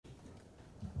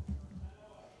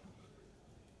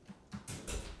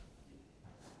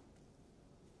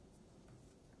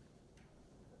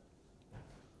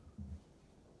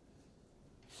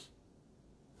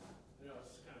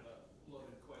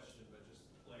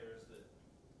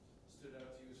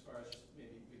far as just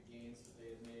maybe big gains that they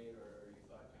had made, or you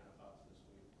thought kind of hops this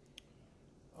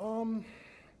week?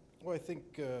 Well, I think,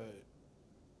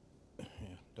 yeah,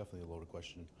 definitely a loaded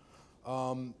question.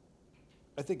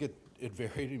 I think it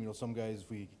varied. You know, some guys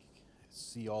we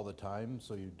see all the time,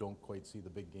 so you don't quite see the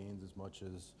big gains as much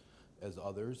as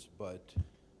others. But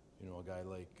you know, a guy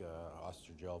like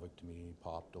Osterjelvik to me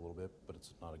popped a little bit, but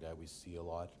it's not a guy we see a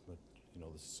lot. But you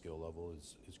know, the skill level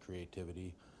is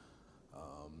creativity. You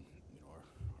know,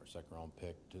 our second round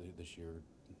pick this year,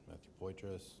 Matthew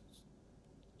Poitras,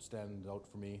 stands out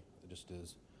for me. Just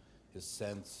his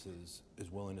sense,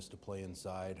 his willingness to play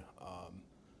inside.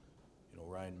 You know,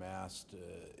 Ryan Mast,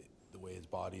 the way his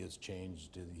body has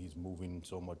changed, he's moving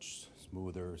so much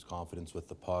smoother. His confidence with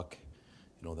the puck,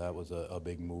 you know, that was a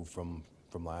big move from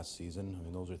last season. I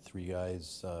mean, those are three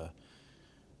guys,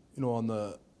 you know, on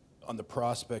the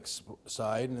prospects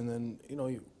side, and then you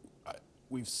know,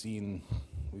 we've seen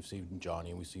Johnny,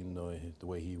 and we've seen the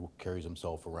way he carries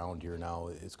himself around here now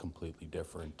is completely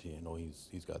different. You know,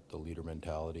 he's got the leader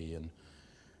mentality, and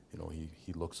you know,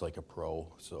 he looks like a pro.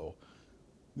 So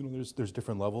you know, there's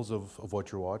different levels of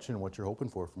what you're watching and what you're hoping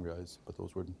for from guys. But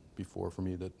those were before for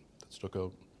me that stuck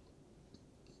out.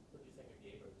 What do you think of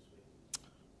Gaber this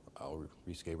week?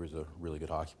 Reese Gaber's a really good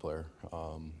hockey player.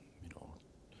 You know,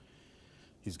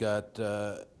 he's got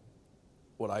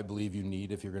what I believe you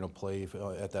need if you're going to play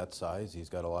at that size. He's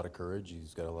got a lot of courage.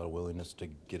 He's got a lot of willingness to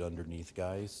get underneath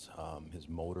guys. His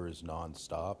motor is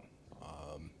nonstop.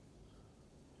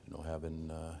 You know,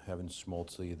 having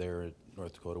Schmaltzy there at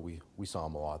North Dakota, we saw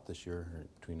him a lot this year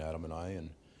between Adam and I, and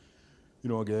you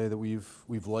know, a guy that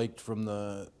we've liked from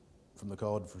the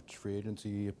college free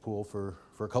agency pool for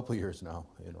a couple of years now.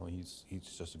 You know, he's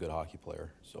just a good hockey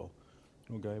player. So,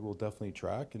 you know, a guy we'll definitely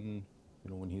track, and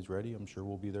you know, when he's ready, I'm sure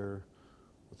we'll be there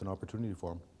with an opportunity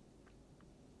for him.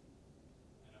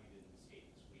 I know he didn't skate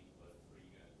this week, but for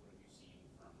you guys, what have you seen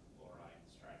from Lori and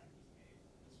the strides that he's made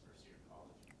his first year of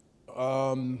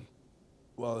college?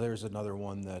 Well, there's another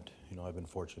one that you know I've been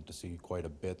fortunate to see quite a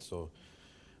bit. So,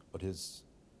 but his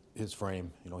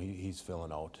frame, you know, he's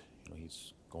filling out. You know,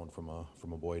 he's going from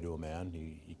a boy to a man.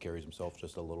 He carries himself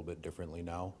just a little bit differently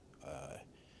now.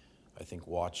 I think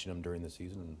watching him during the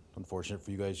season, unfortunate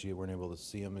for you guys, you weren't able to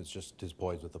see him. It's just his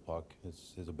poise with the puck,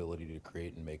 his ability to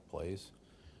create and make plays,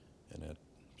 and at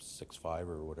 6'5"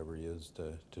 or whatever he is,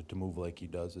 to move like he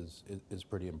does is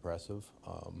pretty impressive.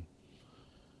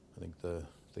 I think the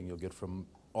thing you'll get from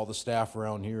all the staff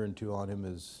around here and too on him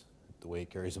is the way he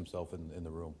carries himself in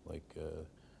the room. Like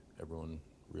everyone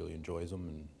really enjoys him,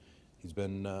 and he's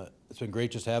been it's been great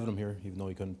just having him here, even though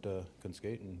he couldn't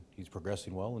skate, and he's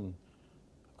progressing well, and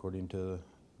according to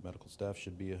medical staff,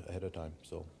 should be ahead of time.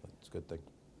 So that's a good thing.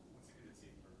 What's it going to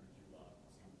take for Goodwill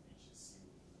to reach his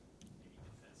ceiling, maybe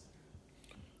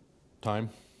defensively? Time.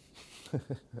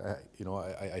 You know,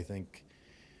 I think,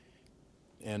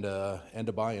 and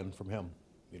a buy-in from him.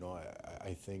 You know,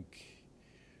 I think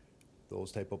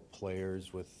those type of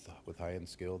players with high-end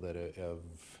skill that have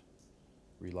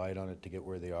relied on it to get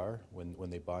where they are,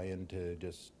 when they buy into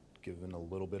just giving a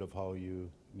little bit of how you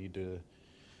need to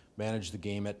manage the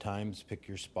game at times, pick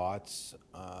your spots,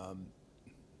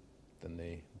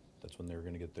 then that's when they're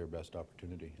going to get their best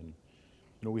opportunity. And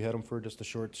you know, we had them for just a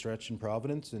short stretch in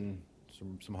Providence, and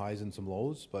some highs and some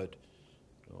lows, but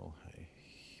you know,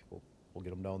 we'll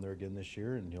get him down there again this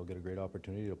year, and he'll get a great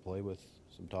opportunity to play with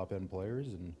some top end players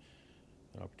and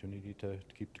an opportunity to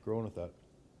keep growing with that.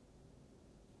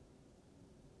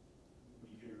 When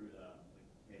you hear like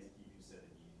Nancy who said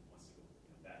that he wants to go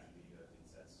back to the league, I think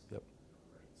that's Yep.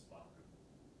 the right spot for him.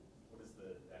 What does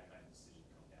that kind of decision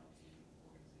come down to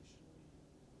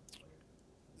organizationally?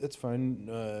 It's fine.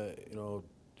 You know,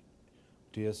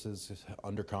 Diaz is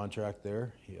under contract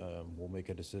there. We'll make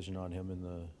a decision on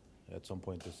him at some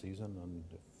point this season on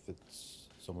if it's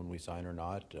someone we sign or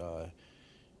not.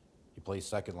 He plays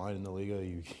second line in the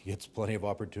league. He gets plenty of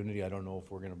opportunity. I don't know if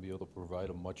we're going to be able to provide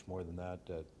him much more than that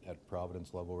at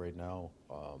Providence level right now.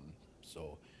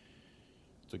 So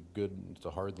it's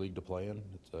a hard league to play in.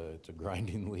 It's a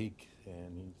grinding league,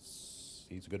 and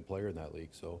he's a good player in that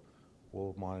league. So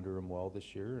we'll monitor him well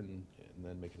this year, and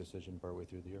then make a decision partway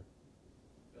through the year.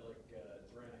 I feel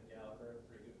like Duran and Gallagher are in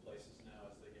pretty good places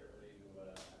now as they get ready to,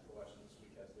 after watching this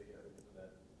week, as they get ready for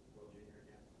that World Junior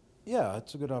again. Yeah,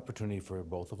 it's a good opportunity for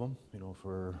both of them. You know,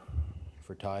 for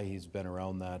Ty, he's been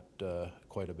around that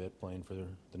quite a bit, playing for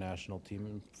the national team.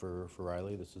 And for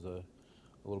Riley, this is a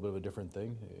little bit of a different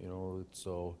thing. You know, it's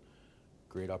so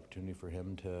great opportunity for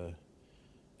him to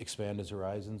expand his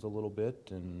horizons a little bit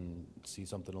and see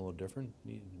something a little different.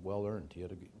 Well earned. He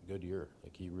had a good year.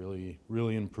 Like, he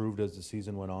really improved as the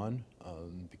season went on.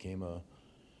 Became a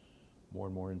more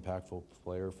and more impactful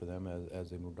player for them as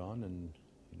they moved on, and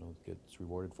you know, gets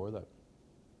rewarded for that.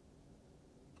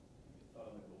 Thought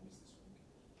on the goalies this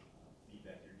week.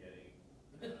 Feedback you're getting.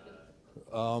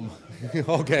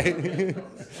 Okay.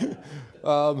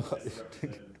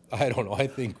 I don't know. I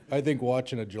think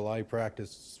watching a July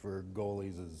practice for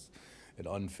goalies is an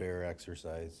unfair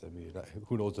exercise. I mean,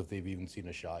 who knows if they've even seen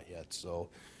a shot yet? So,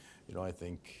 you know, I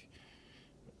think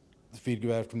the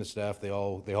feedback from the staff, they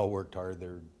all worked hard.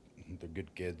 They're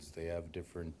good kids. They have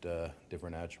different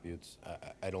attributes.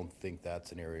 I don't think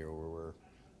that's an area where we're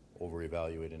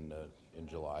over-evaluating in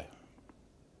July.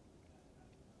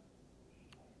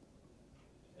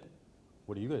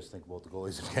 What do you guys think about the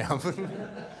goalies in camp?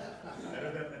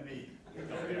 Better than